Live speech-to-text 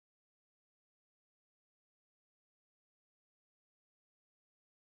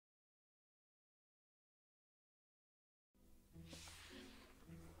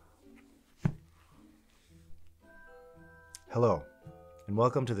Hello, and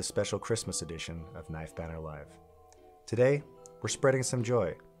welcome to the special Christmas edition of Knife Banter Live. Today, we're spreading some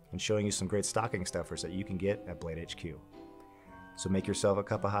joy and showing you some great stocking stuffers that you can get at Blade HQ. So make yourself a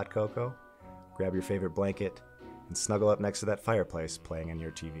cup of hot cocoa, grab your favorite blanket, and snuggle up next to that fireplace playing on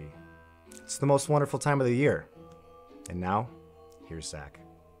your TV. It's the most wonderful time of the year. And now, here's Zach.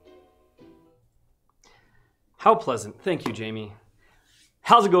 How pleasant. Thank you, Jamie.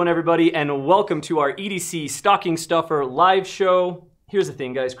 How's it going, everybody? And welcome to our EDC Stocking Stuffer live show. Here's the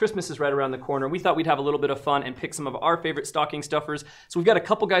thing, guys. Christmas is right around the corner. We thought we'd have a little bit of fun and pick some of our favorite stocking stuffers. So we've got a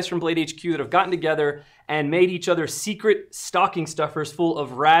couple guys from Blade HQ that have gotten together and made each other secret stocking stuffers full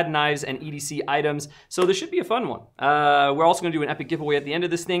of rad knives and EDC items. So this should be a fun one. We're also going to do an epic giveaway at the end of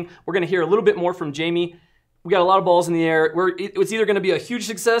this thing. We're going to hear a little bit more from Jamie. We got a lot of balls in the air. It's either going to be a huge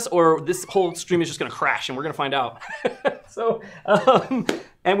success or this whole stream is just going to crash, and we're going to find out.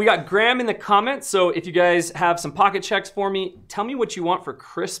 And we got Graham in the comments. So if you guys have some pocket checks for me, tell me what you want for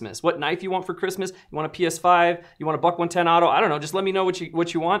Christmas. What knife you want for Christmas? You want a PS5? You want a Buck 110 Auto? I don't know. Just let me know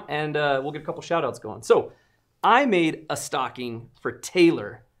what you want, and we'll get a couple shout outs going. So I made a stocking for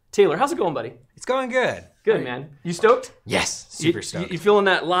Taylor. Taylor, how's it going, buddy? It's going good. Good, man. You stoked? Yes, super stoked. You feeling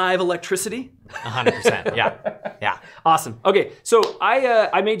that live electricity? 100%, yeah. Awesome. Okay, so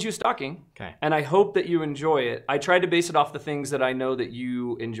I made you a stocking, Okay. and I hope that you enjoy it. I tried to base it off the things that I know that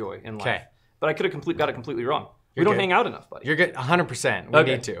you enjoy in life. Okay. But I could have got it completely wrong. You're we don't good. hang out enough, buddy. You're good, 100%. We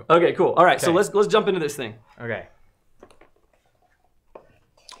need to. Okay, cool. All right, so Okay. let's jump into this thing. Okay.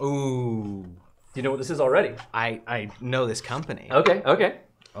 Ooh. Do you know what this is already? I know this company. Okay.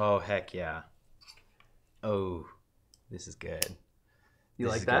 Oh, heck yeah. Oh, this is good. You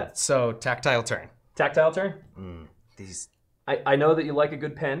This like is that? good. So, tactile turn. Tactile turn? These, I know that you like a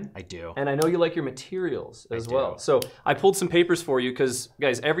good pen. I do. And I know you like your materials as do. well. So I pulled some papers for you because,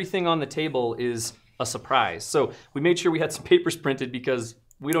 guys, everything on the table is a surprise. So we made sure we had some papers printed because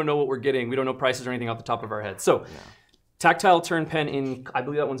we don't know what we're getting. We don't know prices or anything off the top of our heads. So tactile turn pen in, I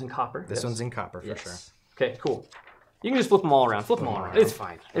believe that one's in copper. This one's in copper for sure. Okay, cool. You can just flip them all around. Flip them all around. It's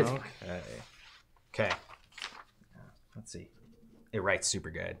fine. It's fine. Okay. Let's see. It writes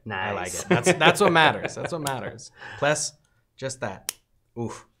super good. Nice. I like it. That's what matters. That's what matters. Plus, just that.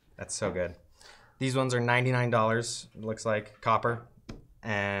 Oof, that's so good. These ones are $99. It looks like copper,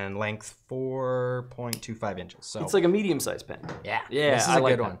 and length 4.25 inches. So It's like a medium-sized pen. yeah, Yeah, this is I a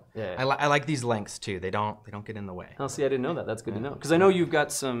like good that. one. Yeah. I like these lengths too. They don't get in the way. Oh, see, I didn't know that. That's good to know. Because I know you've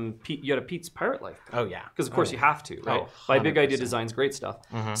got you had a Pete's Pirate Life. Oh yeah. Because of course you have to, right? Oh, By Big Idea 100%. Designs, great stuff.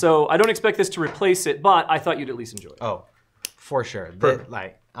 So I don't expect this to replace it, but I thought you'd at least enjoy it. Oh, for sure. Perfect.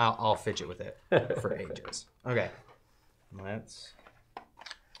 Like I'll fidget with it for ages. Okay. Let's.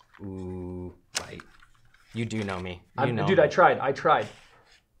 Ooh, light. You do know me. You know Dude, me. I tried.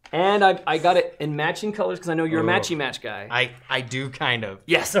 And I got it in matching colors because I know you're a Ooh. matchy-match guy. I do kind of.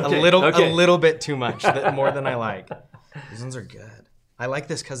 Yes, A okay, little okay. a little bit too much, more than I like. These ones are good. I like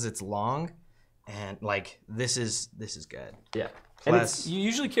this because it's long, and like this is good. Yeah. And Plus- you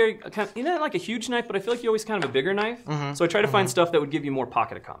usually carry not like a huge knife, but I feel like you always kind of a bigger knife. So I try to find stuff that would give you more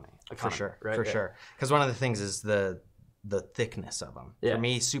pocket economy. For sure, right? for Yeah. sure. Because one of the things is the thickness of them. Yeah. For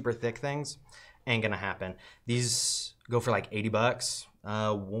me, super thick things ain't gonna happen. These go for like $80.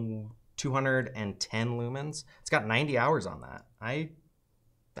 210 lumens. It's got 90 hours on that.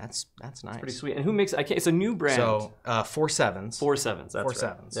 That's nice. Pretty sweet. And who makes it? It's a new brand. So 4.7s. 4.7s. That's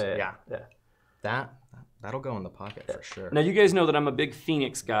 4.7s. right. Yeah. That'll go in the pocket for sure. Now you guys know that I'm a big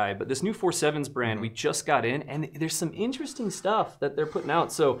Phoenix guy, but this new 4.7s brand we just got in, and there's some interesting stuff that they're putting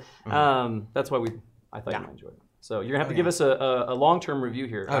out. So that's why I thought you might enjoy it. So you're gonna have to give us a long-term review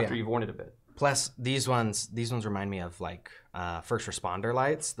here after you've worn it a bit. Plus these ones remind me of like first responder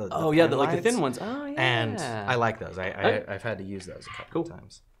lights. The pen like the lights. thin ones. Oh yeah. And I like those. I've had to use those a couple of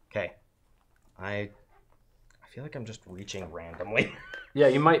times. Okay. I feel like I'm just reaching randomly. Yeah,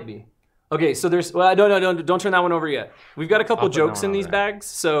 you might be. Okay, so there's don't turn that one over yet. We've got a couple I'll put jokes that in one these over there. bags,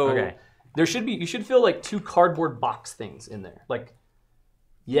 so you should feel like 2 cardboard box things in there. Like,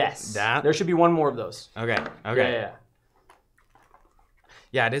 yes, That? there should be one more of those. Okay. Yeah.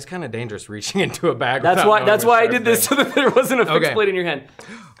 Yeah, it is kind of dangerous reaching into a bag. That's without why. knowing That's what why I sharp did this thing. so that there wasn't a fixed Okay. blade in your hand.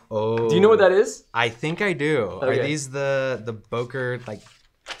 Oh. Do you know what that is? I think I do. Okay. Are these the Boker like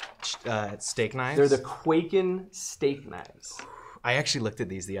steak knives? They're the Quaken steak knives. I actually looked at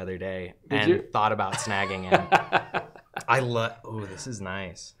these the other day Did and you? thought about snagging them. I love. Oh, this is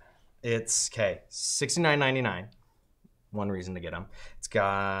nice. It's $69.99. One reason to get them. It's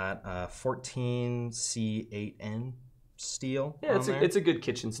got 14C8N steel. Yeah, it's a good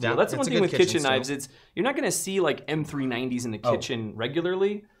kitchen steel. Yeah, That's the one it's a thing good with kitchen kitchen knives. You're not going to see like M390s in the kitchen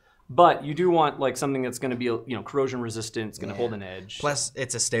regularly, But you do want like something that's going to be, you know, corrosion resistant. It's going to hold an edge. Plus,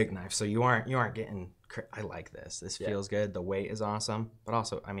 it's a steak knife, so you aren't getting. I like this. This feels good. The weight is awesome, but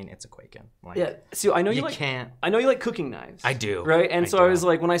also, I mean, it's a Quaken. Like, yeah. So I know you like cooking knives. I do. Right. And so I was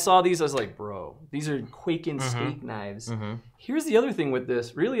like, when I saw these, I was like, bro, these are Quaken steak knives. Here's the other thing with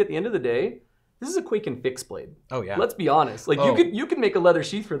this. Really, at the end of the day, this is a Quaken fixed blade. Oh yeah. Let's be honest. Like you could make a leather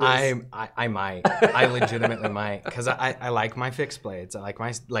sheath for this. I might. I legitimately might, because I like my fixed blades. I like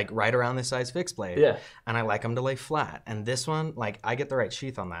my right around this size fixed blade. Yeah. And I like them to lay flat. And this one, like, I get the right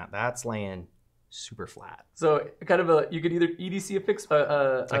sheath on that. That's laying super flat. So kind of you could either EDC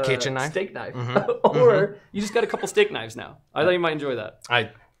a kitchen knife, steak knife, or you just got a couple steak knives now. I thought you might enjoy that.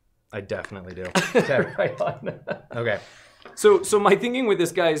 I definitely do. Okay. Right on. Okay. So my thinking with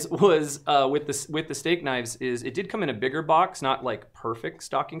this, guys, was with the steak knives is it did come in a bigger box, not like perfect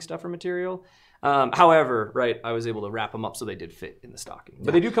stocking stuffer material. However, right, I was able to wrap them up so they did fit in the stocking.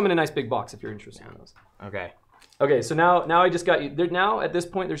 But they do come in a nice big box if you're interested in those. Okay. Okay, so now I just got you. Now at this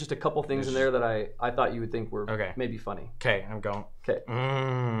point, there's just a couple things in there that I thought you would think were maybe funny. Okay, I'm going. Okay.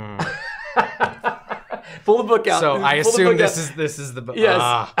 Pull the book out. So I assume this is the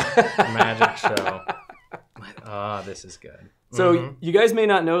yes. magic show. This is good. So you guys may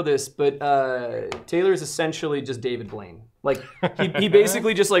not know this, but Taylor is essentially just David Blaine. Like he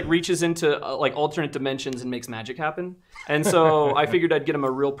basically just like reaches into like alternate dimensions and makes magic happen. And so I figured I'd get him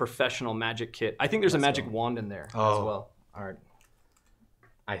a real professional magic kit. I think there's a magic wand in there as well.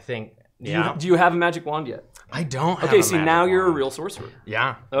 I think. Do you have a magic wand yet? I don't have Okay, see, now wand. you're a real sorcerer.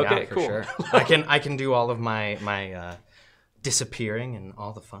 Yeah. Okay, yeah, for cool. Sure. I can do all of my disappearing and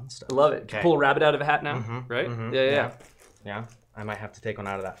all the fun stuff. I love it. Okay. Pull a rabbit out of a hat now, right? Yeah. I might have to take one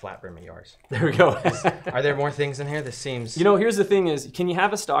out of that flat brim of yours. There we go. Are there more things in here? This seems... You know, here's the thing is, can you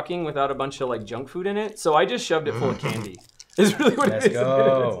have a stocking without a bunch of like junk food in it? So I just shoved it full of candy. Is really what it is. Let's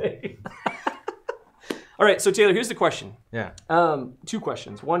go. All right, so Taylor, here's the question. Yeah. 2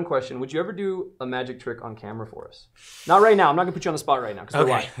 questions. 1 question, would you ever do a magic trick on camera for us? Not right now. I'm not gonna put you on the spot right now.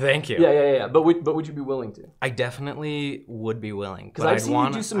 Okay, thank you. Yeah. But would you be willing to? I definitely would be willing. Because I've seen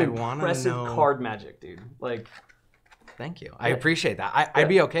you do some impressive card magic, dude. Like... Thank you. I appreciate that. I'd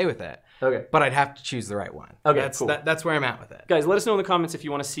be okay with it. Okay. But I'd have to choose the right one. Okay, cool. That's where I'm at with it. Guys, let us know in the comments if you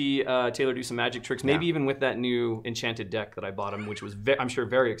want to see Taylor do some magic tricks, maybe even with that new enchanted deck that I bought him, which was, I'm sure,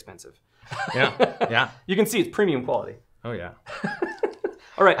 very expensive. Yeah. You can see it's premium quality. Oh, yeah.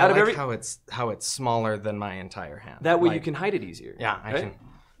 All right, I like how it's smaller than my entire hand. That way you can hide it easier. Yeah, I can.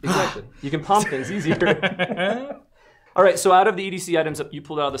 Exactly. You can palm things easier. All right, so out of the EDC items that you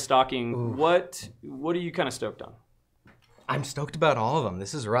pulled out of the stocking, what are you kind of stoked on? I'm stoked about all of them.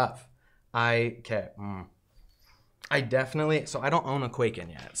 This is rough. I definitely, so I don't own a Quaken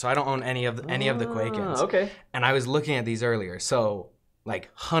yet. So I don't own any of the Quakens. Okay. And I was looking at these earlier. So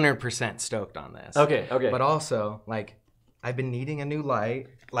like 100% stoked on this. Okay. But also like I've been needing a new light.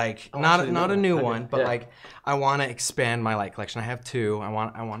 Like not a new one, but like I want to expand my light collection. I have 2. I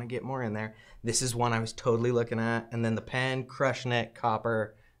want to get more in there. This is one I was totally looking at, and then the pen, crushing it,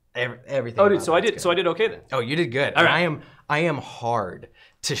 copper, everything. Oh, dude, so I did okay then. Oh, you did good. All right. I am hard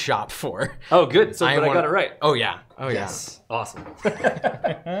to shop for. Oh, good. So I got it right. Oh yeah. Yes. Awesome.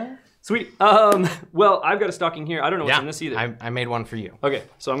 Sweet. Well, I've got a stocking here. I don't know what's in this either. I made one for you. Okay,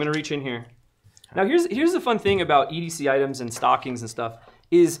 so I'm gonna reach in here. Now here's the fun thing about EDC items and stockings and stuff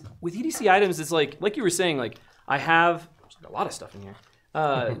is with EDC items, it's like you were saying, like I have a lot of stuff in here.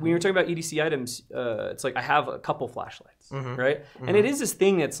 When you were talking about EDC items, it's like I have a couple flashlights, right? And it is this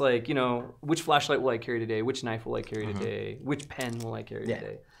thing that's like, you know, which flashlight will I carry today? Which knife will I carry today? Which pen will I carry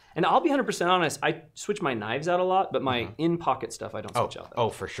today? And I'll be 100% honest, I switch my knives out a lot, but my in-pocket stuff I don't switch out. Oh,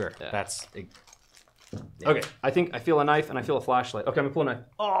 for sure. Yeah. That's... Okay, I feel a knife and I feel a flashlight. Okay, I'm gonna pull a knife.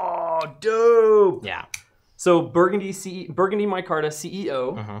 Oh, dope! Yeah. So Burgundy micarta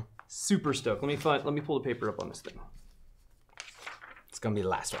CEO, super stoked. Let me pull the paper up on this thing. It's gonna be the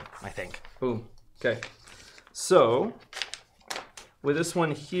last one, I think. Boom. Okay. So with this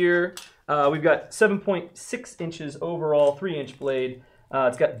one here, we've got 7.6 inches overall, 3-inch blade.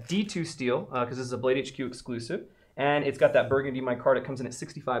 It's got D2 steel because this is a Blade HQ exclusive, and it's got that Burgundy micarta. It comes in at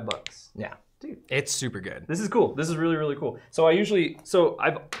 $65. Yeah, dude, it's super good. This is cool. This is really, really cool. So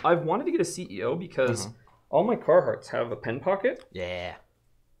I've wanted to get a CEO because all my Carhartts have a pen pocket. Yeah.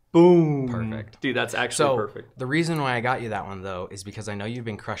 Boom. Perfect. Dude, that's actually perfect. The reason why I got you that one though is because I know you've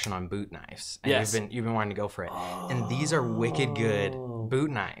been crushing on boot knives. And you've been wanting to go for it. And these are wicked good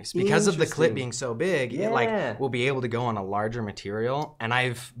boot knives. Because of the clip being so big, it like will be able to go on a larger material. And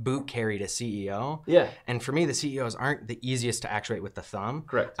I've boot carried a CEO. Yeah. And for me, the CEOs aren't the easiest to actuate with the thumb.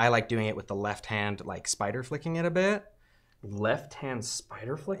 Correct. I like doing it with the left hand, like spider flicking it a bit. Left-hand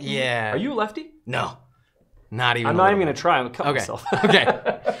spider flicking? Yeah. Are you a lefty? No, not even. I'm not even going to try. I'm going to cut myself. Okay.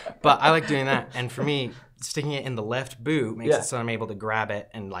 But I like doing that. And for me, sticking it in the left boot makes it so I'm able to grab it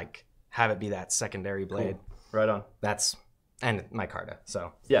and like have it be that secondary blade. Cool. Right on. And my Carta.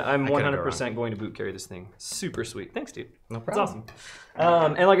 So yeah, I'm 100% going to boot carry this thing. Super sweet. Thanks, dude. No problem. That's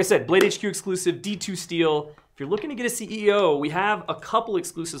awesome. And like I said, Blade HQ exclusive, D2 steel. If you're looking to get a CEO, we have a couple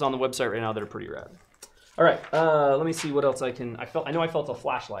exclusives on the website right now that are pretty rad. All right, let me see what else I can. I know I felt a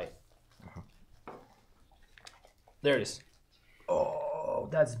flashlight. There it is. Oh,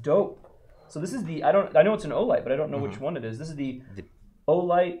 that's dope. So this is the I know it's an Olight, but I don't know which one it is. This is the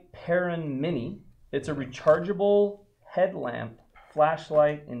Olight Perrin Mini. It's a rechargeable headlamp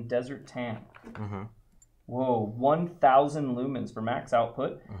flashlight in desert tan. Whoa, 1,000 lumens for max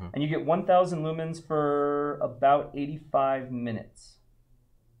output, and you get 1,000 lumens for about 85 minutes.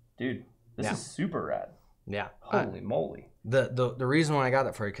 Dude, this is super rad. Yeah. Holy moly. The reason why I got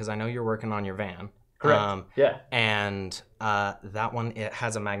that for you, because I know you're working on your van. Correct. Yeah. And that one, it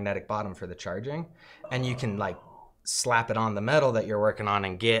has a magnetic bottom for the charging, and you can like slap it on the metal that you're working on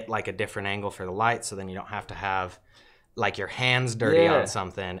and get like a different angle for the light, so then you don't have to have like your hands dirty on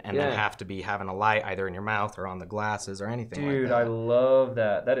something and then have to be having a light either in your mouth or on the glasses or anything like that. Dude, I love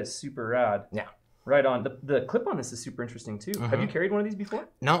that. That is super rad. Yeah. Right on. The clip on this is super interesting too. Have you carried one of these before?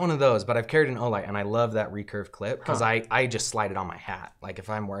 Not one of those, but I've carried an Olight, and I love that recurve clip because I just slide it on my hat. Like if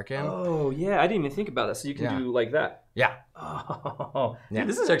I'm working. Oh, yeah. I didn't even think about that. So you can do like that. Yeah. Oh, dude,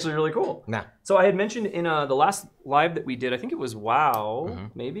 this is actually really cool. Yeah. So I had mentioned in the last live that we did, I think it was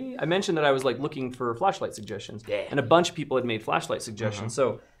WoW, maybe? I mentioned that I was like looking for flashlight suggestions. Yeah. And a bunch of people had made flashlight suggestions.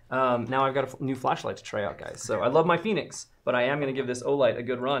 So now I've got a new flashlight to try out, guys. So I love my Phoenix, but I am going to give this Olight a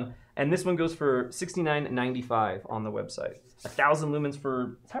good run. And this one goes for $69.95 on the website. 1,000 lumens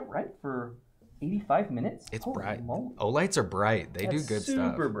for, is that right? For 85 minutes? It's Holy bright. moly. Olights are bright. They do good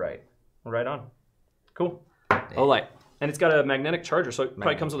stuff. Super bright. Right on. Cool. Olight. And it's got a magnetic charger, so it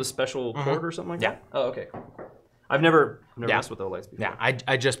probably comes with a special cord or something like that? Oh, okay. I've never messed with Olights before. Yeah,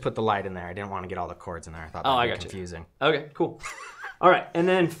 I just put the light in there. I didn't want to get all the cords in there. I thought that would be confusing. Okay, cool. All right, and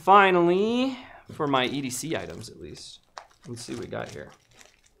then finally, for my EDC items at least, let's see what we got here.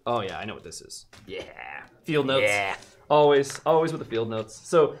 Oh yeah, I know what this is. Yeah, field notes. Yeah. Always with the field notes.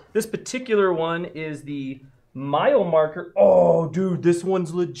 So this particular one is the mile marker. Oh, dude, this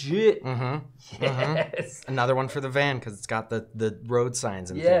one's legit. Yes. Another one for the van because it's got the road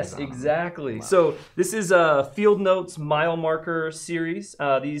signs and things on them. Exactly. Wow. So this is a Field Notes mile marker series.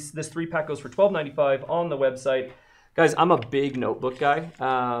 This 3-pack goes for $12.95 on the website. Guys, I'm a big notebook guy.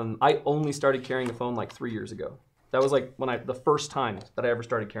 I only started carrying a phone like 3 years ago. That was like the first time that I ever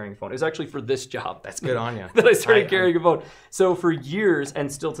started carrying a phone. It was actually for this job. That's good on you. That I started carrying a phone. So for years, and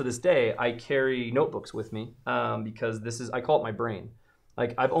still to this day, I carry notebooks with me because I call it my brain.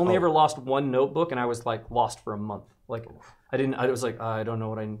 Like I've only ever lost one notebook, and I was like lost for a month. Like I was like, I don't know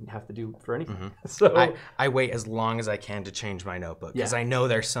what I have to do for anything. So I wait as long as I can to change my notebook because I know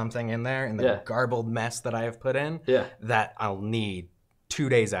there's something in there in the garbled mess that I have put in that I'll need 2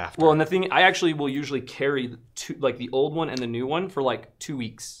 days after. Well, and the thing, I actually will usually carry like the old one and the new one for like 2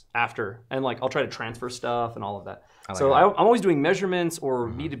 weeks after, and like I'll try to transfer stuff and all of that. I'm always doing measurements or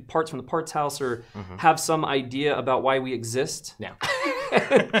needed parts from the parts house or have some idea about why we exist. Yeah.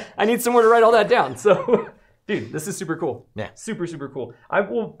 I need somewhere to write all that down. So, dude, this is super cool. Yeah. Super, super cool. I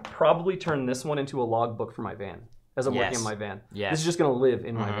will probably turn this one into a log book for my van as I'm working on my van. Yes. This is just going to live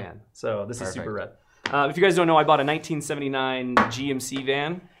in my van. So this is super rad. If you guys don't know, I bought a 1979 GMC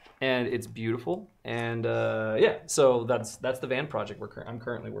van, and it's beautiful. And so that's the van project I'm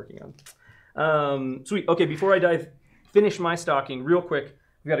currently working on. Sweet. Okay, before I finish my stocking real quick,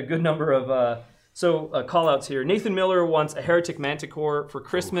 we've got a good number of call outs here. Nathan Miller wants a Heretic Manticore for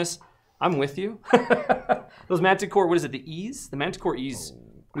Christmas. I'm with you. Those Manticore, what is it, the E's? The Manticore E's.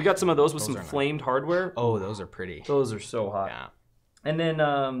 We got some of those with some flamed hardware. Oh, those are pretty. Those are so hot. Yeah. And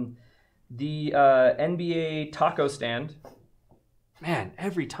then the NBA taco stand. Man,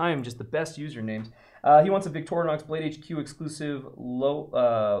 every time just the best usernames. He wants a Victorinox Blade HQ exclusive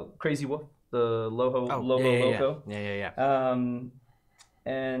Crazy Wolf, the Loco. Yeah.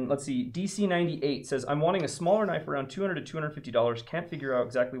 And let's see, DC98 says, I'm wanting a smaller knife around $200 to $250. Can't figure out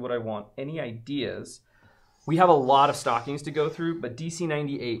exactly what I want. Any ideas? We have a lot of stockings to go through, but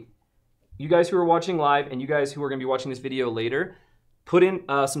DC98, you guys who are watching live and you guys who are going to be watching this video later, put in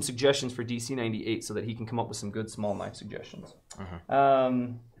some suggestions for DC98 so that he can come up with some good small knife suggestions.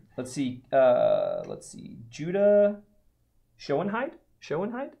 Let's see, Judah Schoenheid?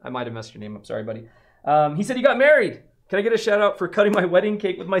 I might have messed your name up, sorry, buddy. He said he got married. Can I get a shout out for cutting my wedding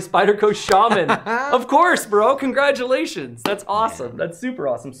cake with my Spyderco Shaman? Of course, bro. Congratulations. That's awesome. That's super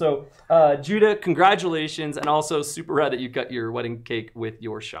awesome. So, Judah, congratulations, and also super rad that you cut your wedding cake with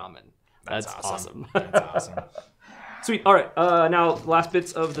your Shaman. That's awesome. That's awesome. Sweet. All right. Now, last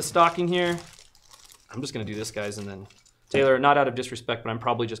bits of the stocking here. I'm just gonna do this, guys, and then Taylor. Not out of disrespect, but I'm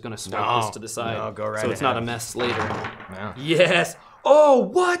probably just gonna swipe this to the side, no, go right so it's ahead. not a mess later. No. Yes. Oh,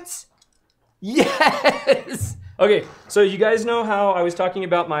 what? Yes. Okay, so you guys know how I was talking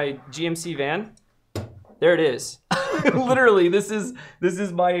about my GMC van? There it is. Literally, this is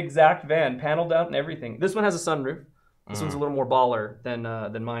my exact van, paneled out and everything. This one has a sunroof. This one's a little more baller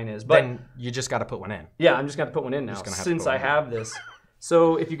than mine is. But Then you just got to put one in. yeah, I'm just gonna put one in now since I have this.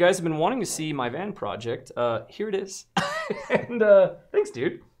 So if you guys have been wanting to see my van project, here it is. And thanks,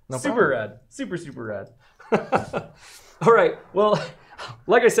 dude. No Super problem. rad. Super rad. All right. Well,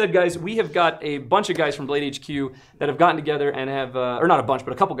 like I said, guys, we have got a bunch of guys from Blade HQ that have gotten together and have, or not a bunch,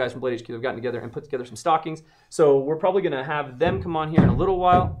 but a couple guys from Blade HQ that have gotten together and put together some stockings. So we're probably going to have them come on here in a little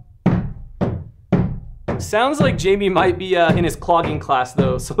while. Sounds like Jamie might be in his clogging class,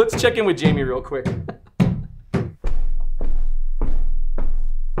 though. So let's check in with Jamie real quick.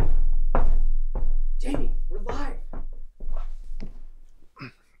 Jamie, we're live.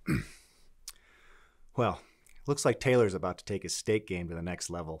 Well, looks like Taylor's about to take his steak game to the next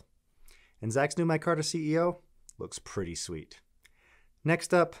level. And Zach's new Micarta CEO looks pretty sweet.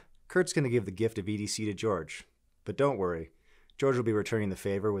 Next up, Kurt's going to give the gift of EDC to George. But don't worry, George will be returning the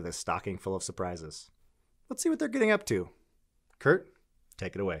favor with a stocking full of surprises. Let's see what they're getting up to. Kurt,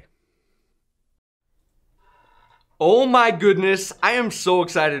 take it away. Oh my goodness, I am so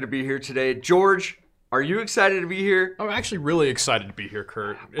excited to be here today. George, are you excited to be here? I'm actually really excited to be here,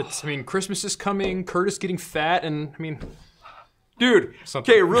 Kurt. Christmas is coming, Kurt is getting fat, and Dude,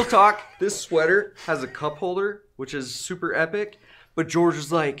 Something. okay, real talk. This sweater has a cup holder, which is super epic. But George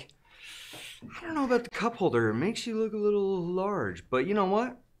was like, I don't know about the cup holder. It makes you look a little large. But you know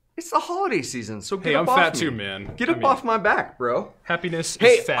what? It's the holiday season, so get hey, up I'm off fat me. too, man. Get up off my back, bro. Happiness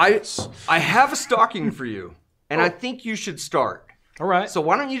Hey, is fatness. I have a stocking for you, and I think you should start. All right. So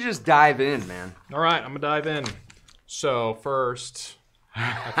why don't you just dive in, man? All right, I'm gonna dive in. So first,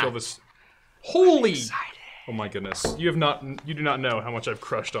 I feel this. Holy! Oh my goodness! You do not know how much I've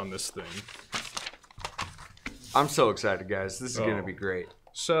crushed on this thing. I'm so excited, guys. This is Oh. gonna be great.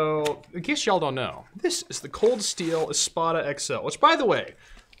 So, in case y'all don't know, this is the Cold Steel Espada XL, which, by the way,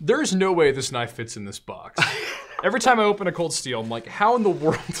 there's no way this knife fits in this box. Every time I open a Cold Steel, I'm like, how in the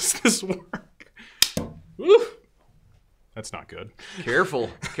world does this work? Woo! That's not good. Careful.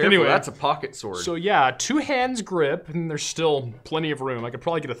 Anyway, That's a pocket sword. So yeah, 2 hands grip, and there's still plenty of room. I could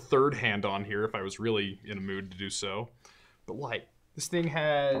probably get a 3rd hand on here if I was really in a mood to do so. But like, this thing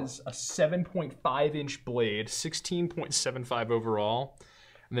has a 7.5 inch blade, 16.75 overall.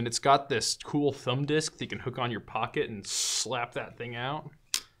 And then it's got this cool thumb disc that you can hook on your pocket and slap that thing out.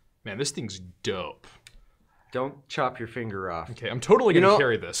 Man, this thing's dope. Don't chop your finger off. Okay, I'm totally gonna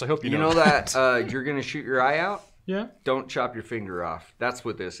carry this. I hope you know. You know that you're gonna shoot your eye out? Yeah. Don't chop your finger off. That's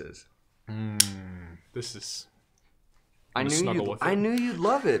what this is. This is. I snuggle with it. knew you'd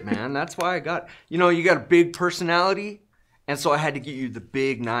love it, man. That's why I got. You know, you got a big personality, and so I had to get you the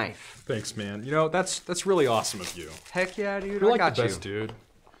big knife. Thanks, man. You know, that's really awesome of you. Heck yeah, dude. You're I like got the you. best, dude.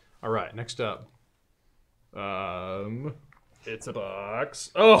 All right, next up. It's a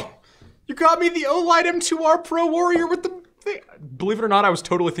box. Oh, you got me the Olight M2R Pro Warrior with the thing. Believe it or not, I was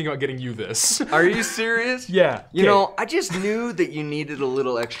totally thinking about getting you this. Are you serious? Yeah. You know, I just knew that you needed a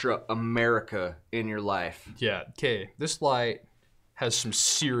little extra America in your life. Yeah, okay. This light has some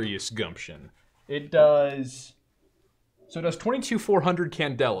serious gumption. It does. So it does 22,400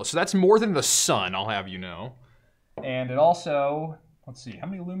 candela. So that's more than the sun, I'll have you know. And it also, let's see, how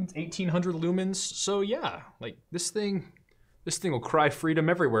many lumens? 1,800 lumens. So yeah, like this thing will cry freedom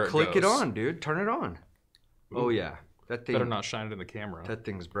everywhere it Click goes. it on, dude. Turn it on. Oh yeah, that thing. Better not shine it in the camera. That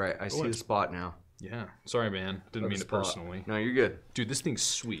thing's bright. I see the spot now. Yeah. Sorry, man. Didn't mean it Spot. personally. No, you're good. Dude, this thing's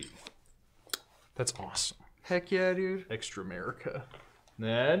sweet. That's awesome. Heck yeah, dude. Extra America.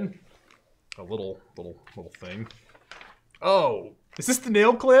 Then a little thing. Oh, is this the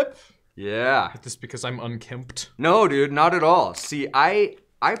nail clip? Yeah. Is this because I'm unkempt? No, dude, not at all. See, I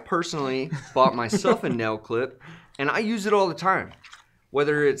personally bought myself a nail clip, and I use it all the time.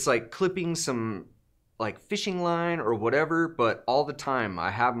 Whether it's like clipping some like fishing line or whatever, but all the time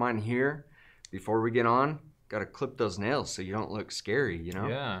I have mine here. Before we get on, gotta clip those nails so you don't look scary, you know?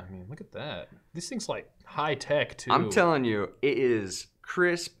 Yeah, I mean, look at that. This thing's like high tech too. I'm telling you, it is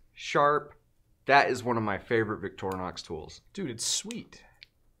crisp, sharp. That is one of my favorite Victorinox tools. Dude, it's sweet.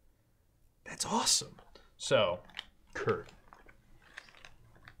 That's awesome. So, Kurt.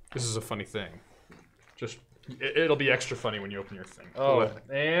 This is a funny thing. Just, it'll be extra funny when you open your thing. Oh,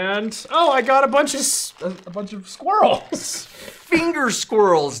 and I got a bunch of squirrels. Finger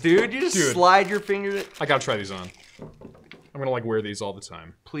squirrels, dude. You just slide your fingers. I gotta try these on. I'm gonna like wear these all the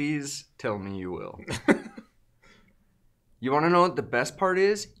time. Please tell me you will. You want to know what the best part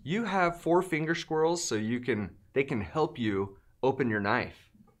is? You have 4 finger squirrels, so they can help you open your knife.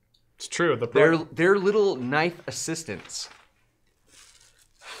 It's true. They're little knife assistants.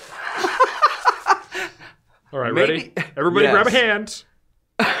 All right, ready? Everybody grab a hand.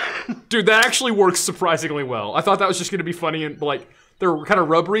 Dude, that actually works surprisingly well. I thought that was just gonna be funny and like they're kind of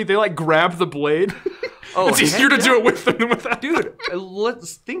rubbery. They like grab the blade. Oh, it's easier to do it with them than without. Dude,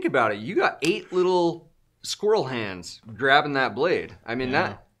 let's think about it. You got 8 little squirrel hands grabbing that blade. I mean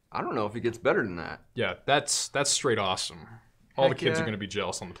that. I don't know if it gets better than that. Yeah, that's straight awesome. All the kids are gonna be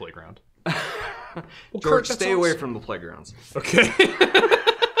jealous on the playground. Well, George, stay away from the playgrounds. Okay.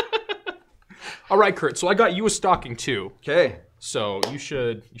 All right, Kurt. So I got you a stocking too. Okay. So you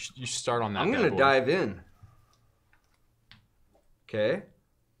should start on that. I'm gonna dive in. Okay.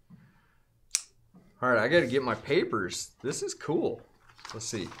 All right, I gotta get my papers. This is cool. Let's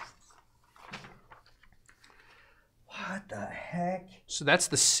see. What the heck? So that's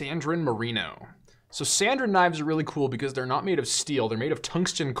the Sandrin Merino. So Sandrin knives are really cool because they're not made of steel. They're made of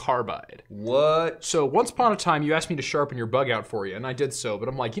tungsten carbide. What? So once upon a time, you asked me to sharpen your bug out for you, and I did so. But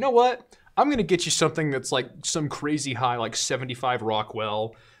I'm like, you know what? I'm going to get you something that's like some crazy high, like 75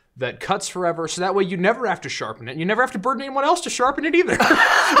 Rockwell, that cuts forever, so that way you never have to sharpen it. You never have to burden anyone else to sharpen it either.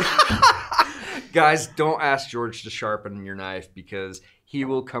 Guys, don't ask George to sharpen your knife because he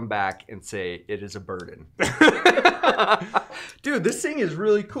will come back and say it is a burden. Dude, this thing is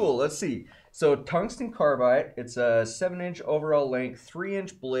really cool. Let's see. So tungsten carbide, it's a 7-inch overall length,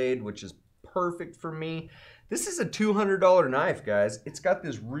 3-inch blade, which is perfect for me. This is a $200 knife, guys. It's got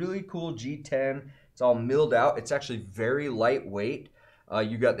this really cool G10. It's all milled out. It's actually very lightweight.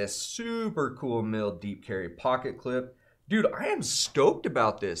 You got this super cool milled deep carry pocket clip. Dude, I am stoked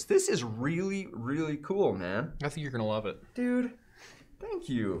about this. This is really, really cool, man. I think you're going to love it. Dude, thank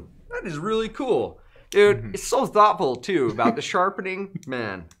you. That is really cool. Dude, it's so thoughtful, too, about the sharpening.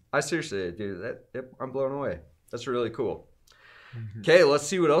 Man, I seriously, dude, I'm blown away. That's really cool. Okay, let's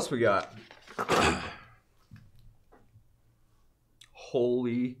see what else we got.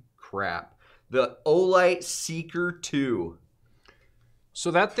 Holy crap. The Olight Seeker 2.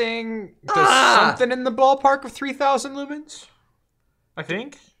 So that thing does something in the ballpark of 3,000 lumens? I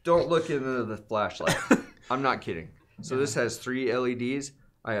think. Don't look into the flashlight. I'm not kidding. So this has 3 LEDs.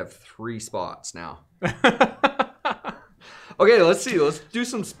 I have 3 spots now. Okay, let's see. Let's do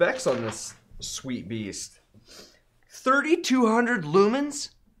some specs on this sweet beast. 3,200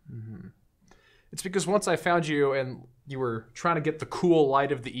 lumens? Mm-hmm. It's because once I found you and you were trying to get the cool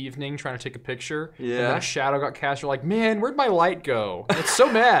light of the evening, trying to take a picture, and then a shadow got cast, you're like, man, where'd my light go? It's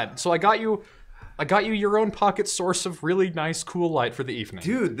so mad. So I got you your own pocket source of really nice, cool light for the evening.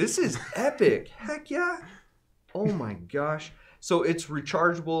 Dude, this is epic. Heck yeah. Oh my gosh. So it's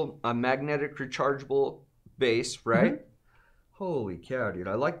rechargeable, a magnetic rechargeable base, right? Mm-hmm. Holy cow, dude.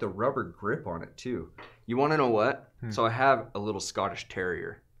 I like the rubber grip on it too. You want to know what? So I have a little Scottish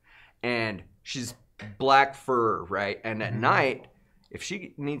Terrier, and she's black fur, right? And at night, if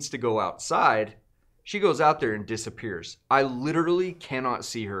she needs to go outside, she goes out there and disappears. I literally cannot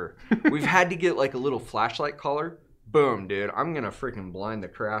see her. We've had to get like a little flashlight collar. Boom, dude. I'm going to freaking blind the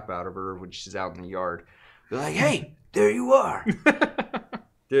crap out of her when she's out in the yard. Be like, hey, there you are.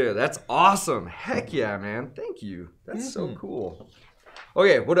 Dude, that's awesome. Heck yeah, man. Thank you. That's so cool.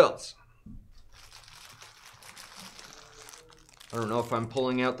 Okay, what else? I don't know if I'm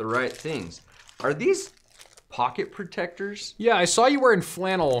pulling out the right things. Are these pocket protectors? Yeah, I saw you wearing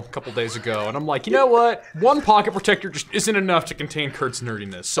flannel a couple days ago, and I'm like, you know what? One pocket protector just isn't enough to contain Kurt's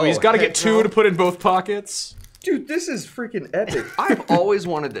nerdiness. So he's got to get 2 to put in both pockets. Dude, this is freaking epic. I've always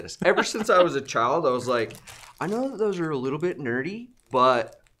wanted this. Ever since I was a child, I was like, I know that those are a little bit nerdy,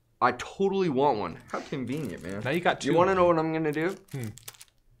 but I totally want one. How convenient, man. Now you got 2. You want to know what I'm going to do?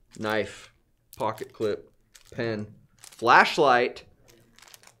 Knife, pocket clip, pen, flashlight,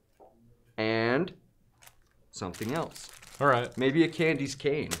 and something else. All right. Maybe a Candy's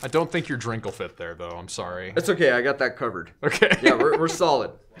cane. I don't think your drink will fit there, though. I'm sorry. It's okay. I got that covered. Okay. Yeah, we're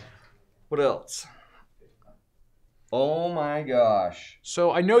solid. What else? Oh my gosh.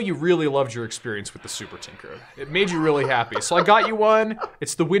 So I know you really loved your experience with the Super Tinker. It made you really happy. So I got you one.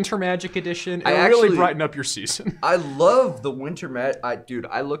 It's the Winter Magic Edition. It'll really brighten up your season. I love the Winter Magic. Dude,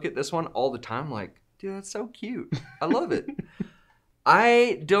 I look at this one all the time like, dude, that's so cute. I love it.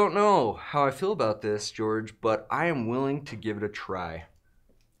 I don't know how I feel about this, George, but I am willing to give it a try.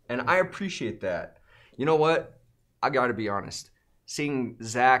 And I appreciate that. You know what? I gotta be honest. Seeing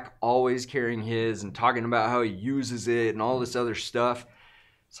Zach always carrying his and talking about how he uses it and all this other stuff,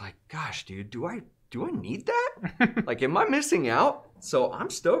 it's like, gosh, dude, do I need that? Like, am I missing out? So I'm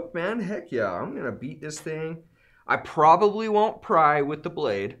stoked, man. Heck yeah, I'm gonna beat this thing. I probably won't pry with the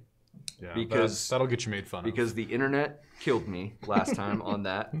blade. Yeah, because that'll get you made fun of. Because the internet killed me last time on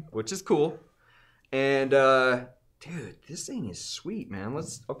that, which is cool. And dude, this thing is sweet, man.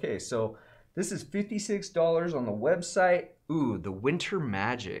 Okay, so this is $56 on the website. Ooh, the Winter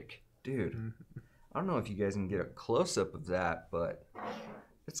Magic. Dude, I don't know if you guys can get a close-up of that, but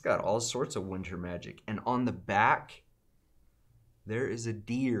it's got all sorts of winter magic. And on the back, there is a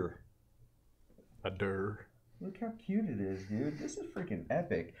deer. A deer. Look how cute it is, dude. This is freaking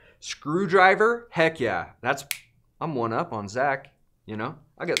epic. Screwdriver? Heck yeah. I'm one up on Zach. You know?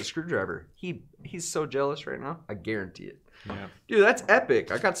 I got the screwdriver. He's so jealous right now. I guarantee it. Yeah. Dude, that's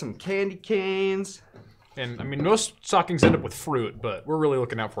epic. I got some candy canes. And I mean, most stockings end up with fruit, but we're really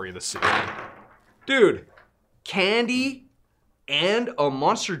looking out for you this season. Dude, candy and a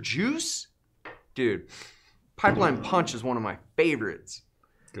Monster Juice? Dude, Pipeline Punch is one of my favorites.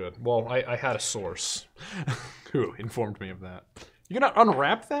 Good. Well, I had a source who informed me of that. You gonna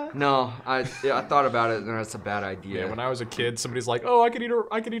unwrap that? No, I thought about it, and that's a bad idea. Yeah, when I was a kid, somebody's like, "Oh, I could eat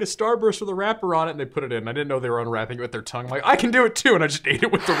a Starburst with a wrapper on it," and they put it in. I didn't know they were unwrapping it with their tongue. I'm like, I can do it too, and I just ate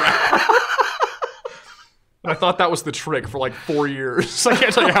it with the wrapper. And I thought that was the trick for like 4 years. I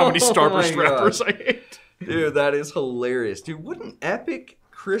can't tell you how many Starburst wrappers I ate. Dude, that is hilarious. Dude, what an epic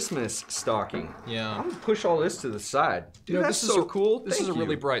Christmas stocking. Yeah. I'm gonna push all this to the side. Dude, that's so cool. This is a Thank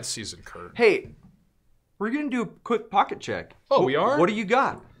really you. bright season, Kurt. Hey, we're gonna do a quick pocket check. Oh, we are? What do you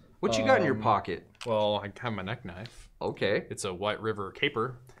got? What you got in your pocket? Well, I have my neck knife. Okay. It's a White River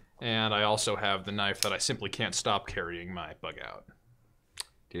caper. And I also have the knife that I simply can't stop carrying my bug out.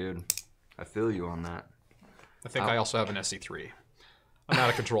 Dude, I feel you on that. I think I also have an SE3. I'm out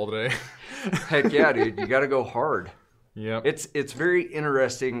of control today. Heck yeah, dude. You gotta go hard. Yep. It's very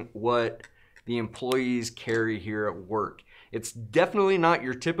interesting what the employees carry here at work. It's definitely not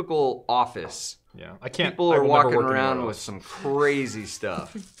your typical office. Yeah, I can't. People I are will never walking work around anywhere with else. some crazy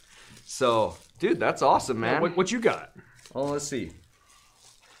stuff. So, dude, that's awesome, man. What you got? Oh, let's see.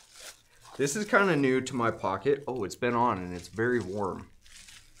 This is kind of new to my pocket. Oh, it's been on and it's very warm.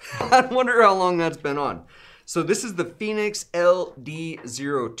 I wonder how long that's been on. So this is the Phoenix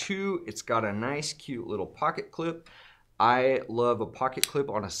LD02. It's got a nice, cute little pocket clip. I love a pocket clip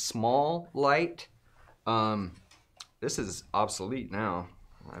on a small light. This is obsolete now.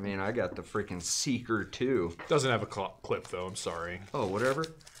 I mean, I got the freaking Seeker too. Doesn't have a clip though. I'm sorry. Oh, whatever.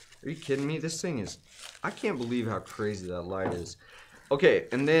 Are you kidding me? This thing is... I can't believe how crazy that light is. Okay,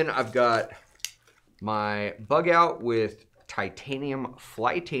 and then I've got my bug out with titanium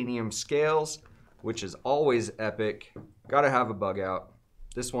flytanium scales, which is always epic. Gotta have a bug out.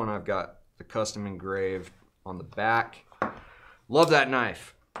 This one I've got the custom engraved on the back. Love that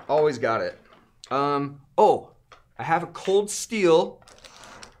knife. Always got it. Oh, I have a cold steel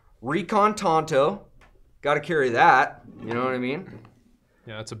Recon Tonto. Gotta carry that. You know what I mean?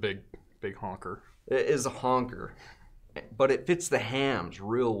 Yeah, that's a big honker. It is a honker, but it fits the hams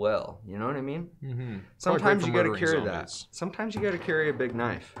real well. You know what I mean? Mm-hmm. Sometimes you got to carry that. Sometimes you got to carry a big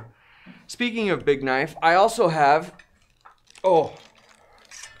knife. Speaking of big knife, I also have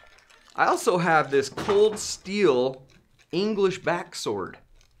this cold steel English backsword.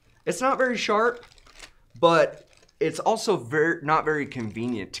 It's not very sharp, but it's also not very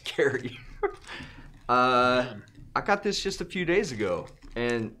convenient to carry. I got this just a few days ago.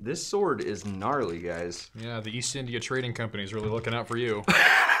 And this sword is gnarly, guys. Yeah, the East India Trading Company is really looking out for you.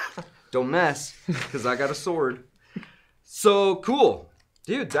 Don't mess, because I got a sword. So cool.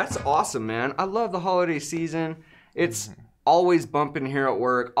 Dude, that's awesome, man. I love the holiday season. It's always bumping here at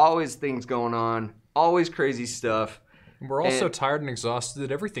work, always things going on, always crazy stuff. We're all so tired and exhausted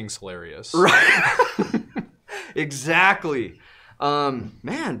that everything's hilarious. Right. Exactly.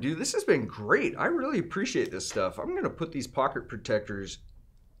 Man, dude, this has been great. I really appreciate this stuff. I'm going to put these pocket protectors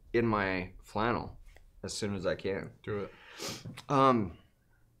in my flannel as soon as I can. Do it.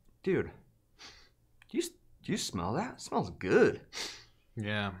 Dude, do you smell that? It smells good.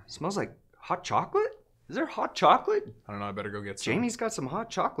 Yeah. It smells like hot chocolate? Is there hot chocolate? I don't know. I better go get some. Jamie's got some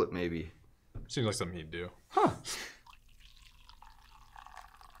hot chocolate, maybe. Seems like something he'd do. Huh.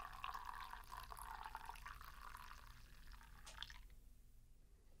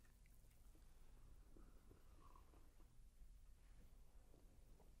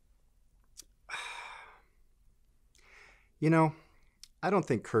 You know, I don't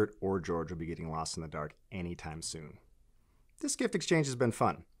think Kurt or George will be getting lost in the dark anytime soon. This gift exchange has been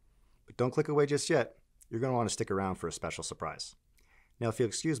fun, but don't click away just yet. You're going to want to stick around for a special surprise. Now, if you'll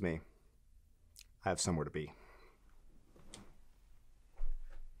excuse me, I have somewhere to be.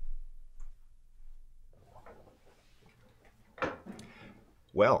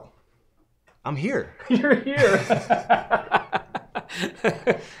 Well, I'm here. You're here.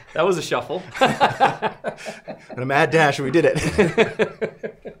 That was a shuffle. And a mad dash, and we did it.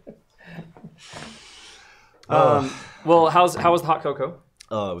 Well, how was the hot cocoa?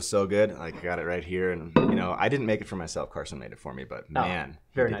 Oh, it was so good. Like, I got it right here, and I didn't make it for myself. Carson made it for me, but man,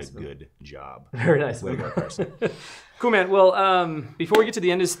 very he nice did of a him. good job. Very nice. Way to go, Carson. Cool, man. Well, before we get to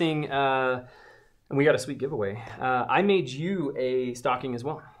the end of this thing, and we got a sweet giveaway. I made you a stocking as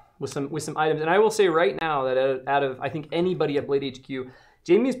well with some items, and I will say right now that out of I think anybody at Blade HQ,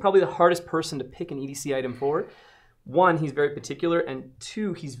 Jamie is probably the hardest person to pick an EDC item for. One, he's very particular, and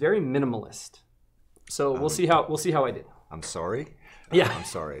two, he's very minimalist. So we'll see how I did. I'm sorry. Yeah, I'm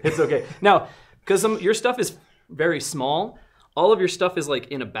sorry. It's okay. Now, because your stuff is very small, all of your stuff is like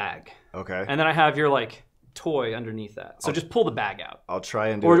in a bag. Okay. And then I have your like toy underneath that. So just pull the bag out. I'll try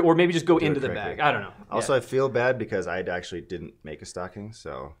and do Or maybe just go do it into the quickly. bag. I don't know. Also, Yeah. I feel bad because I actually didn't make a stocking,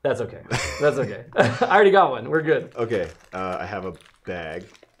 so. That's okay. That's okay. I already got one. We're good. Okay, I have a bag.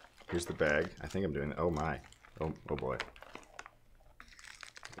 Here's the bag. I think I'm doing. Oh my. Oh boy.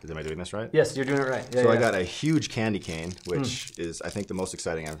 Am I doing this right? Yes, you're doing it right. Yeah, So yeah. I got a huge candy cane, which is I think the most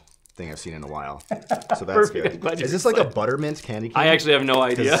exciting thing I've seen in a while. So that's Perfect. I'm good. glad you're Is this like a buttermint candy cane? I actually have no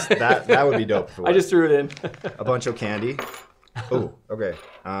idea. 'Cause that would be dope. If it I was. just threw it in. A bunch of candy. Oh, okay.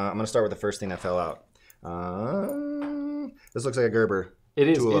 I'm gonna start with the first thing that fell out. This looks like a Gerber. It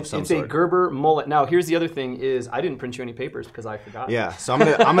is. Tool of It's some a sort. Gerber mullet. Now, here's the other thing: is I didn't print you any papers because I forgot. Yeah, so I'm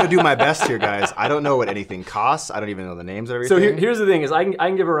gonna do my best here, guys. I don't know what anything costs. I don't even know the names of everything. So here's the thing: is I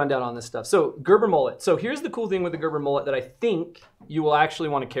can give a rundown on this stuff. So Gerber mullet. So here's the cool thing with the Gerber mullet that I think you will actually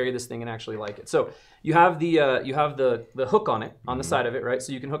want to carry this thing and actually like it. So you have the hook on it on the side of it, right?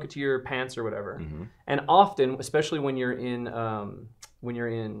 So you can hook it to your pants or whatever. And often, especially when you're in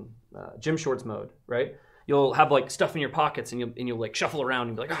gym shorts mode, right? You'll have like stuff in your pockets and you'll like shuffle around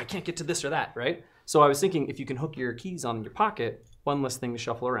and be like, oh, I can't get to this or that, right? So I was thinking if you can hook your keys on your pocket, one less thing to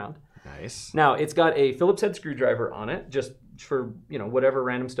shuffle around. Nice. Now it's got a Phillips head screwdriver on it, just for whatever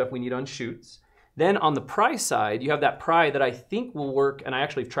random stuff we need on shoots. Then on the pry side, you have that pry that I think will work, and I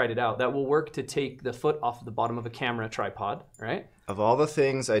actually have tried it out. That will work to take the foot off the bottom of a camera tripod, right? Of all the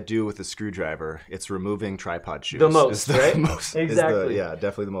things I do with a screwdriver, it's removing tripod shoes. The most, Is right? Exactly. Exactly. Yeah,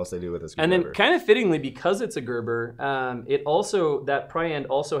 definitely the most I do with a And screwdriver. then, kind of fittingly, because it's a Gerber, that pry end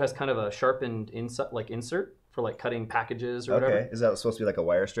also has kind of a sharpened insert for like cutting packages or whatever. Okay, is that supposed to be like a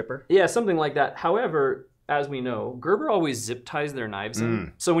wire stripper? Yeah, something like that. However, as we know, Gerber always zip ties their knives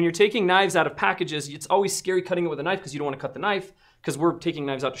in. So when you're taking knives out of packages, it's always scary cutting it with a knife because you don't want to cut the knife because we're taking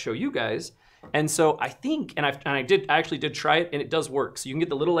knives out to show you guys. And so I think, I actually did try it, and it does work. So you can get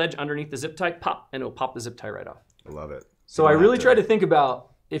the little edge underneath the zip tie, pop, and it'll pop the zip tie right off. I love it. So I really tried to think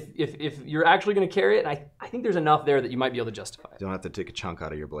about if you're actually going to carry it, and I think there's enough there that you might be able to justify it. You don't have to take a chunk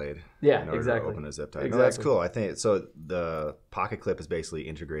out of your blade. Yeah, in order exactly. to open a zip tie. Exactly. No, that's cool. I think so. The pocket clip is basically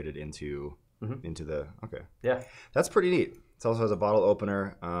integrated into the. Okay. Yeah. That's pretty neat. It also has a bottle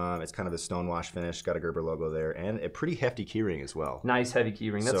opener. It's kind of a stonewash finish. Got a Gerber logo there, and a pretty hefty keyring as well. Nice heavy key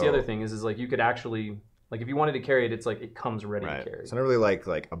ring. That's the So- other thing is like you could actually, like if you wanted to carry it, it's like it comes ready Right. to carry. So I don't really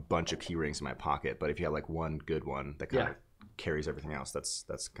like a bunch of key rings in my pocket, but if you have like one good one that kind Yeah. of carries everything else, that's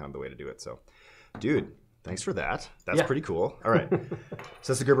kind of the way to do it. So, dude, thanks for that. That's Yeah. pretty cool. All right.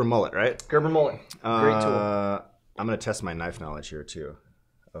 So that's the Gerber mullet, right? Gerber mullet. Great tool. I'm gonna test my knife knowledge here too.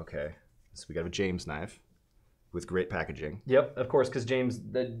 Okay. So we got a James knife with great packaging. Yep, of course, because James,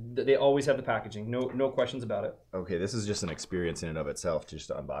 they always have the packaging. No questions about it. Okay, this is just an experience in and of itself just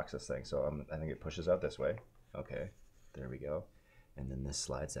to unbox this thing. So I think it pushes out this way. Okay, there we go. And then this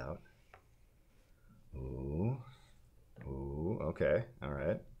slides out. Ooh. Ooh, okay, all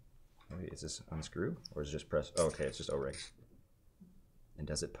right. Maybe is this unscrew or is it just press? Oh, okay, it's just O-rings. And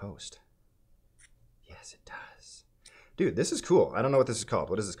does it post? Yes, it does. Dude, this is cool. I don't know what this is called.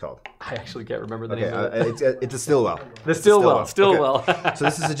 What is this called? I actually can't remember the Okay, name of it. it's a Stillwell. The Stillwell. Okay. So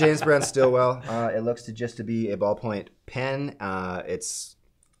this is a James brand Stillwell. It looks to be a ballpoint pen. It's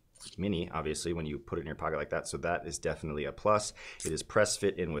mini, obviously, when you put it in your pocket like that. So that is definitely a plus. It is press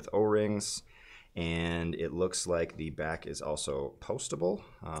fit in with O-rings. And it looks like the back is also postable,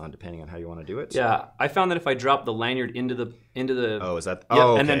 depending on how you want to do it. Yeah, I found that if I drop the lanyard into the Oh, is that? Yep,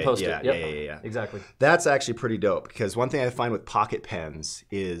 Oh, okay. and then post yeah, it. Yep. Yeah. Exactly. That's actually pretty dope because one thing I find with pocket pens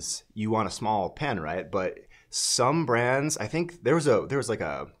is you want a small pen, right? But some brands, I think there was like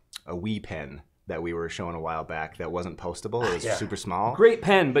a Wii pen that we were showing a while back that wasn't postable. It was super small. Great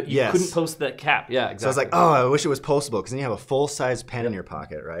pen, but you couldn't post that cap. Yeah, exactly. So I was like, oh, I wish it was postable, because then you have a full-size pen in your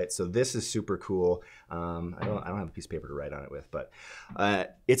pocket, right? So this is super cool. I don't have a piece of paper to write on it with, but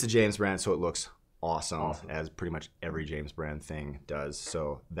it's a James brand, so it looks awesome, as pretty much every James brand thing does.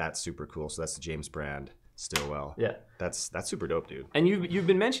 So that's super cool. So that's the James brand Stillwell. Yeah. That's super dope, dude. And you've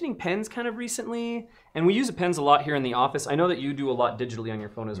been mentioning pens kind of recently, and we use the pens a lot here in the office. I know that you do a lot digitally on your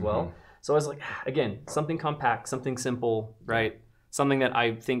phone as well. So I was like, again, something compact, something simple, right? Something that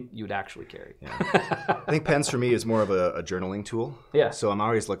I think you'd actually carry. Yeah. I think pens for me is more of a journaling tool. Yeah. So I'm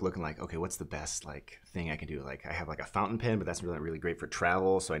always looking like, okay, what's the best thing I can do? Like I have like a fountain pen, but that's really great for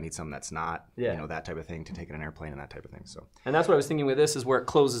travel. So I need something that's not, that type of thing to take on an airplane and that type of thing. So. And that's what I was thinking with this, is where it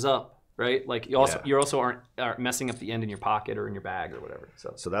closes up, right? Like you also aren't messing up the end in your pocket or in your bag or whatever.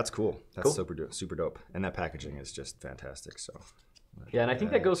 So that's cool. That's super dope. And that packaging is just fantastic. So. Yeah, and I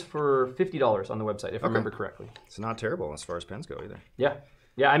think that goes for $50 on the website, if I remember correctly. It's not terrible as far as pens go either. Yeah.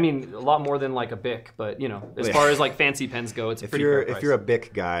 Yeah, I mean, a lot more than like a Bic, but as far as like fancy pens go, it's a pretty fair price. If you're a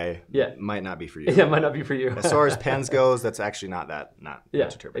Bic guy, it might not be for you. Yeah, it might not be for you. As far as pens goes, that's actually not too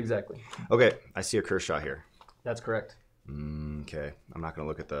terrible. Exactly. Okay, I see a Kershaw here. That's correct. Okay, I'm not going to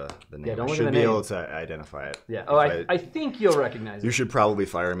look at the name. Yeah, don't I look should at the be name. able to identify it. Yeah. Oh, I think you'll recognize it. You should probably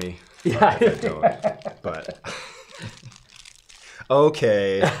fire me. Yeah. If I don't, but...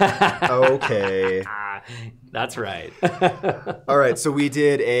 Okay. That's right. All right, so we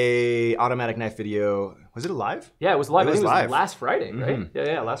did a automatic knife video. Was it live? Yeah, it was live. It was I think live. It was last Friday, right?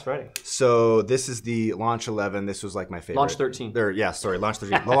 Yeah, last Friday. So this is the Launch 11. This was like my favorite. Launch 13. Launch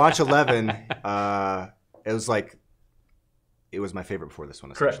 13. The Launch 11, it was like, it was my favorite before this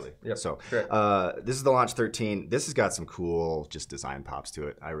one, essentially. Correct. Yep. So Correct. This is the Launch 13. This has got some cool just design pops to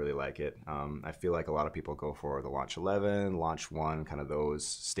it. I really like it. I feel like a lot of people go for the Launch 11, Launch 1, kind of those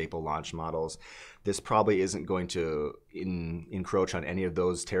staple launch models. This probably isn't going to encroach on any of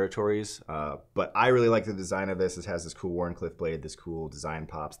those territories, but I really like the design of this. It has this cool Wharncliffe blade, this cool design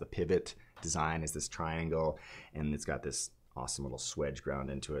pops. The pivot design is this triangle, and it's got this awesome little swedge ground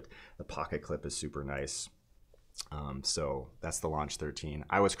into it. The pocket clip is super nice. So that's the Launch 13.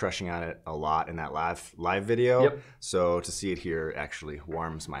 I was crushing on it a lot in that live video. Yep. So to see it here actually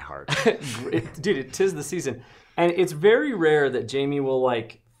warms my heart. Dude, it is the season. And it's very rare that Jamie will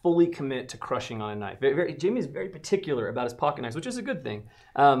fully commit to crushing on a knife. Jamie is very particular about his pocket knives, which is a good thing.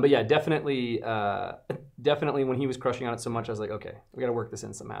 But yeah, definitely when he was crushing on it so much, I was like, okay, we got to work this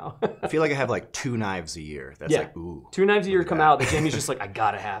in somehow. I feel like I have like 2 knives a year. That's like, ooh. 2 knives a year come out that Jamie's just like, I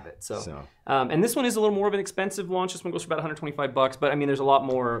got to have it. So. And this one is a little more of an expensive launch. This one goes for about $125, but I mean, there's a lot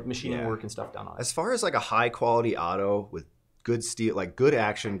more machining work and stuff done on it. As far as like a high quality auto with good steel, like good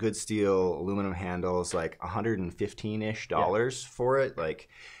action, good steel, aluminum handles, like $115-ish for it. Like,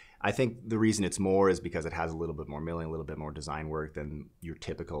 I think the reason it's more is because it has a little bit more milling, a little bit more design work than your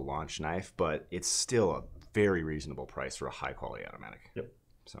typical launch knife, but it's still a very reasonable price for a high quality automatic. Yep.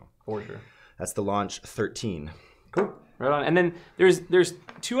 So for sure. That's the Launch 13. Cool. Right on. And then there's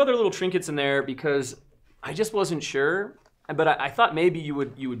 2 other little trinkets in there because I just wasn't sure, but I thought maybe you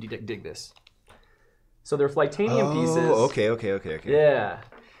would dig this. So they're flitanium pieces. Oh, okay. Yeah.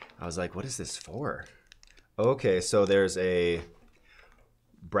 I was like, what is this for? Okay, so there's a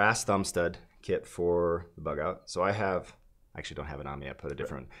brass thumb stud kit for the bug out. So I actually don't have it on me. I put a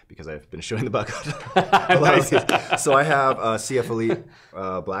different, because I've been showing the bug out. So I have a CF Elite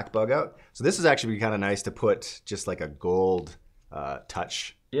black bug out. So this is actually kind of nice to put just like a gold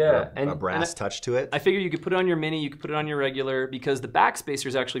touch. Yeah, a brass touch to it. I figure you could put it on your Mini, you could put it on your regular, because the backspacer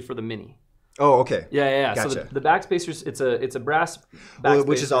is actually for the Mini. Oh, okay. Yeah. Gotcha. So the backspacers, it's a brass backspacer.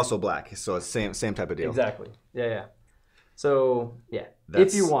 Which is also black, so it's same type of deal. Exactly. Yeah. So yeah,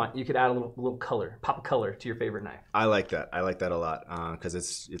 if you want, you could add a little color, pop a color to your favorite knife. I like that. I like that a lot because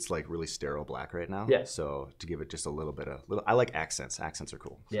it's like really sterile black right now. Yeah. So to give it just a little bit of I like accents. Accents are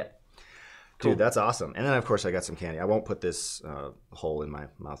cool. Yeah. Dude, that's awesome. And then of course I got some candy. I won't put this hole in my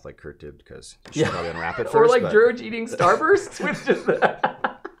mouth like Kurt did because you should probably unwrap it first. Or like George eating Starbursts with just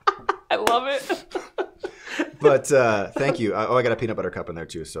I love it. But thank you. I got a peanut butter cup in there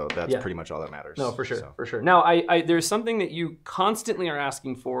too, so that's pretty much all that matters. No, for sure, for sure. Now, there's something that you constantly are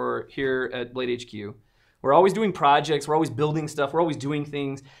asking for here at Blade HQ. We're always doing projects, we're always building stuff, we're always doing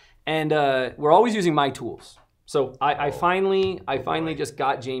things, and we're always using my tools. So I finally just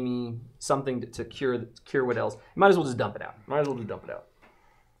got Jamie something to cure what else. You might as well just dump it out.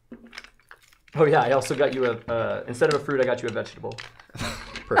 Oh yeah, I also got you instead of a fruit, I got you a vegetable.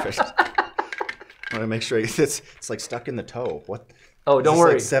 Perfect. I want to make sure it's like stuck in the toe. What Oh, don't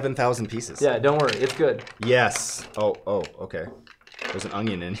worry. Like 7,000 pieces. Yeah, don't worry. It's good. Yes. Oh, okay. There's an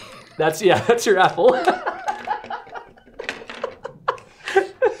onion in. That's your apple.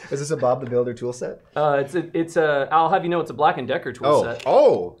 Is this a Bob the Builder tool set? It's a. I'll have you know, it's a Black & Decker tool set.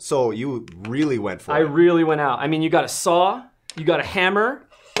 Oh, so you really went for it. I really went out. I mean, you got a saw, you got a hammer,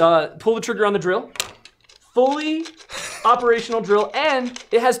 pull the trigger on the drill, fully operational drill, and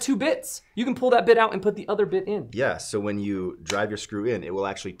it has 2 bits. You can pull that bit out and put the other bit in. Yeah, so when you drive your screw in, it will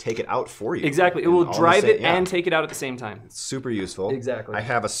actually take it out for you. Exactly. It will drive it and take it out at the same time. Super useful. Exactly. I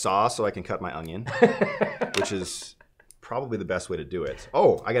have a saw so I can cut my onion, which is probably the best way to do it.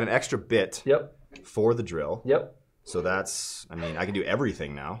 Oh, I got an extra bit for the drill. Yep. So that's, I mean, I can do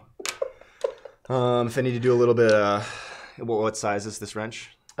everything now. If I need to do a little bit, what size is this wrench?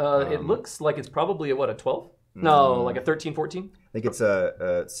 It looks like it's probably a 12? No, like a 13, 14? I think it's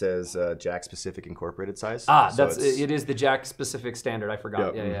it says Jack Specific Incorporated size. So it is the Jack Specific standard. I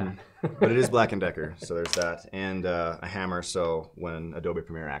forgot. Yeah. But it is Black & Decker, so there's that, and a hammer. So when Adobe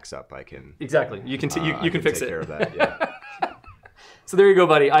Premiere acts up, I can exactly. You can you can fix take it. care of that. Yeah. So there you go,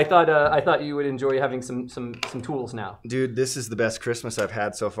 buddy. I thought you would enjoy having some tools now. Dude, this is the best Christmas I've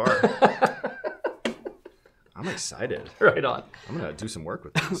had so far. I'm excited. Right on. I'm gonna do some work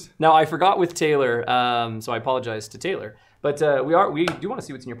with this. Now I forgot with Taylor, so I apologize to Taylor. But we do want to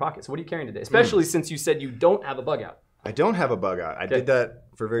see what's in your pocket. So what are you carrying today? Especially since you said you don't have a bug out. I don't have a bug out. I did that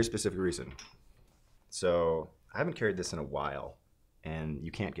for a very specific reason. So I haven't carried this in a while, and you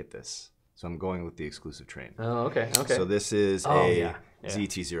can't get this. So I'm going with the exclusive train. Oh, okay. So this is a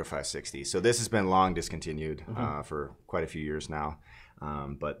ZT-0560. So this has been long discontinued for quite a few years now.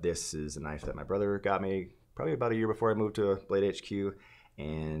 But this is a knife that my brother got me probably about a year before I moved to Blade HQ,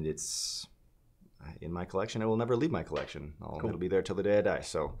 and it's in my collection. It will never leave my collection. It'll be there till the day I die.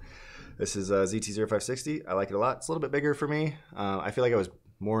 So this is a ZT-0560. I like it a lot. It's a little bit bigger for me. I feel like I was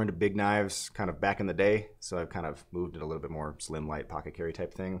more into big knives kind of back in the day, so I've kind of moved it a little bit more slim, light, pocket carry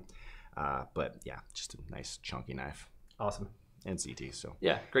type thing. But yeah, just a nice chunky knife. Awesome. And CT, so.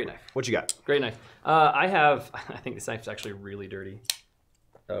 Yeah, great knife. What you got? Great knife. I think this knife's actually really dirty.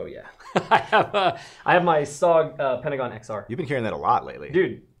 Oh yeah. I have my SOG Pentagon XR. You've been carrying that a lot lately.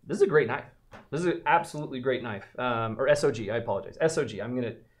 Dude, this is a great knife. This is an absolutely great knife. Or SOG, I apologize. SOG, I'm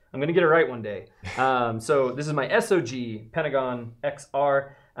gonna get it right one day. So this is my SOG Pentagon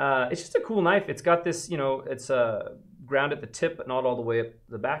XR. It's just a cool knife. It's got this, it's ground at the tip, but not all the way up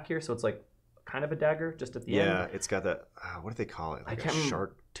the back here. So it's like kind of a dagger just at the end. Yeah, it's got that, what do they call it? Like a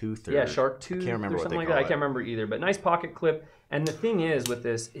shark tooth? Yeah, shark tooth. I can't remember or what something they like call that. it. I can't remember either, but nice pocket clip. And the thing is with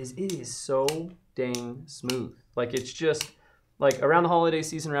this is it is so dang smooth. Like it's just, like around the holiday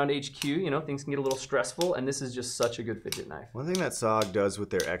season, around HQ, things can get a little stressful, and this is just such a good fidget knife. One thing that SOG does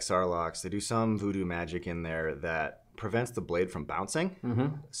with their XR locks, they do some voodoo magic in there that prevents the blade from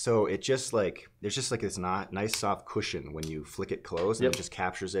bouncing. So it just like, there's just like this nice soft cushion when you flick it closed, and it just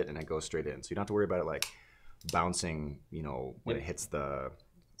captures it and it goes straight in. So you don't have to worry about it like bouncing, when it hits the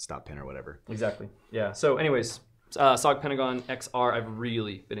stop pin or whatever. Exactly. Yeah. So anyways, SOG Pentagon XR, I've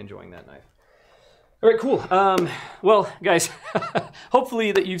really been enjoying that knife. All right, cool. Well, guys,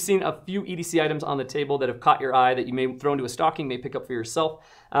 hopefully that you've seen a few EDC items on the table that have caught your eye that you may throw into a stocking, may pick up for yourself.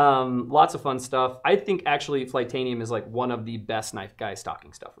 Lots of fun stuff. I think actually Flightanium is like one of the best knife guy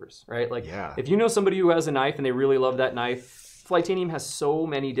stocking stuffers, right? Like if you know somebody who has a knife and they really love that knife, Flightanium has so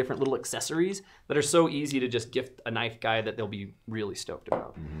many different little accessories that are so easy to just gift a knife guy that they'll be really stoked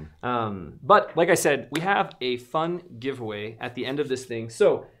about. But like I said, we have a fun giveaway at the end of this thing.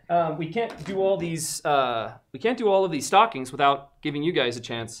 So we can't do all these. We can't do all of these stockings without giving you guys a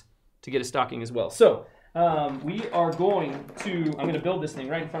chance to get a stocking as well. So we are going to. I'm going to build this thing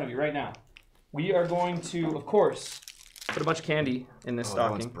right in front of you right now. We are going to, of course, put a bunch of candy in this stocking.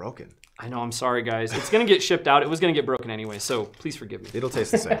 That one's broken. I know. I'm sorry, guys. It's going to get shipped out. It was going to get broken anyway, so please forgive me. It'll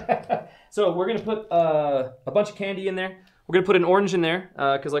taste the same. So we're going to put a bunch of candy in there. We're going to put an orange in there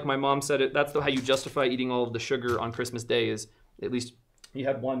because, like my mom said, that's how you justify eating all of the sugar on Christmas Day is at least you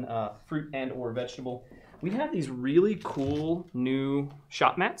have one fruit and or vegetable. We have these really cool new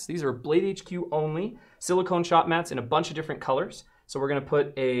shop mats. These are Blade HQ only silicone shop mats in a bunch of different colors. So we're going to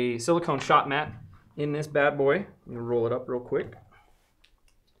put a silicone shop mat in this bad boy. I'm going to roll it up real quick.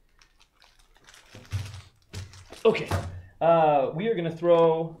 Okay, we are gonna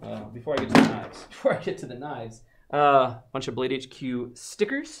throw, before I get to the knives, a bunch of Blade HQ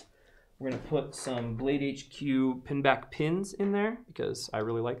stickers. We're gonna put some Blade HQ pinback pins in there because I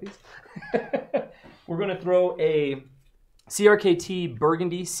really like these. We're gonna throw a CRKT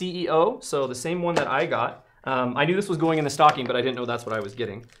Burgundy CEO, so the same one that I got. I knew this was going in the stocking, but I didn't know that's what I was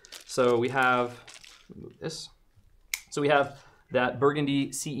getting. So we have, move this. So we have that Burgundy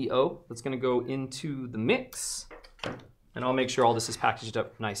CEO that's going to go into the mix. And I'll make sure all this is packaged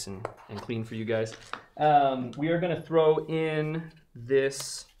up nice and clean for you guys. We are going to throw in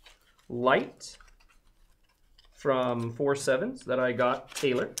this light from 4.7s that I got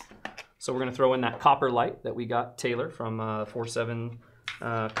Taylor. So we're going to throw in that copper light that we got Taylor from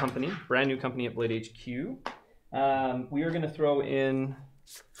 4.7 company, brand new company at Blade HQ. We are going to throw in,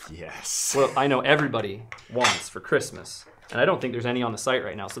 Yes. well, I know everybody wants for Christmas, and I don't think there's any on the site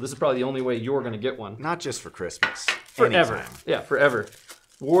right now, so this is probably the only way you're going to get one. Not just for Christmas. Forever. Anytime. Yeah, forever.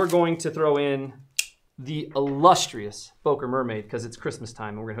 We're going to throw in the illustrious Boker Mermaid because it's Christmas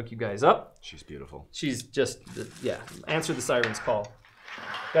time, and we're going to hook you guys up. She's beautiful. She's just, yeah, answer the siren's call.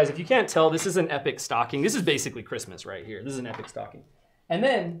 Guys, if you can't tell, this is an epic stocking. This is basically Christmas right here. This is an epic stocking. And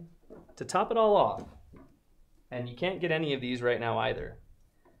then, to top it all off, and you can't get any of these right now either,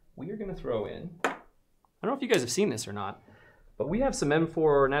 we are going to throw in, I don't know if you guys have seen this or not, but we have some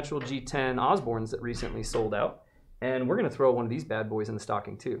M4 Natural G10 Osbornes that recently sold out, and we're going to throw one of these bad boys in the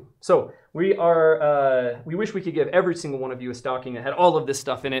stocking too. So we wish we could give every single one of you a stocking that had all of this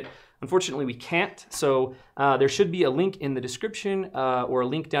stuff in it. Unfortunately, we can't. So there should be a link in the description or a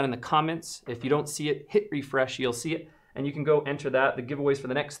link down in the comments. If you don't see it, hit refresh, you'll see it, and you can go enter that, the giveaways for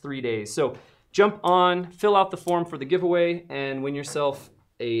the next 3 days. So jump on, fill out the form for the giveaway, and win yourself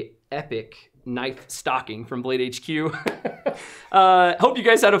a epic knife stocking from Blade HQ. Hope you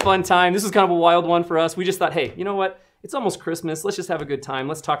guys had a fun time. This was kind of a wild one for us. We just thought, hey, you know what? It's almost Christmas. Let's just have a good time.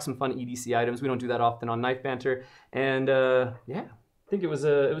 Let's talk some fun EDC items. We don't do that often on Knife Banter. And yeah, I think it was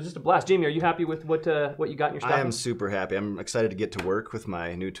just a blast. Jamie, are you happy with what you got in your stocking? I am super happy. I'm excited to get to work with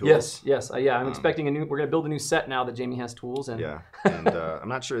my new tools. Yes. Yeah, I'm expecting a new. We're gonna build a new set now that Jamie has tools. And Yeah, and I'm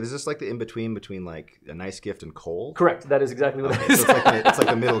not sure. Is this like the in-between between like a nice gift and coal? correct. That is exactly what it So is. it's like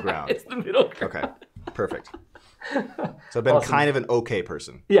the middle ground. It's the middle ground. Okay, perfect. So I've been Awesome. kind of an okay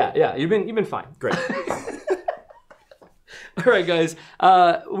person. Yeah. You've been fine. Great. All right, guys.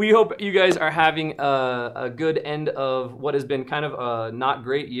 We hope you guys are having a good end of what has been kind of a not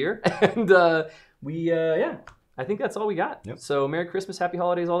great year. And I think that's all we got. Yep. So Merry Christmas, Happy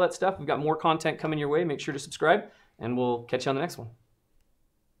Holidays, all that stuff. We've got more content coming your way. Make sure to subscribe, and we'll catch you on the next one.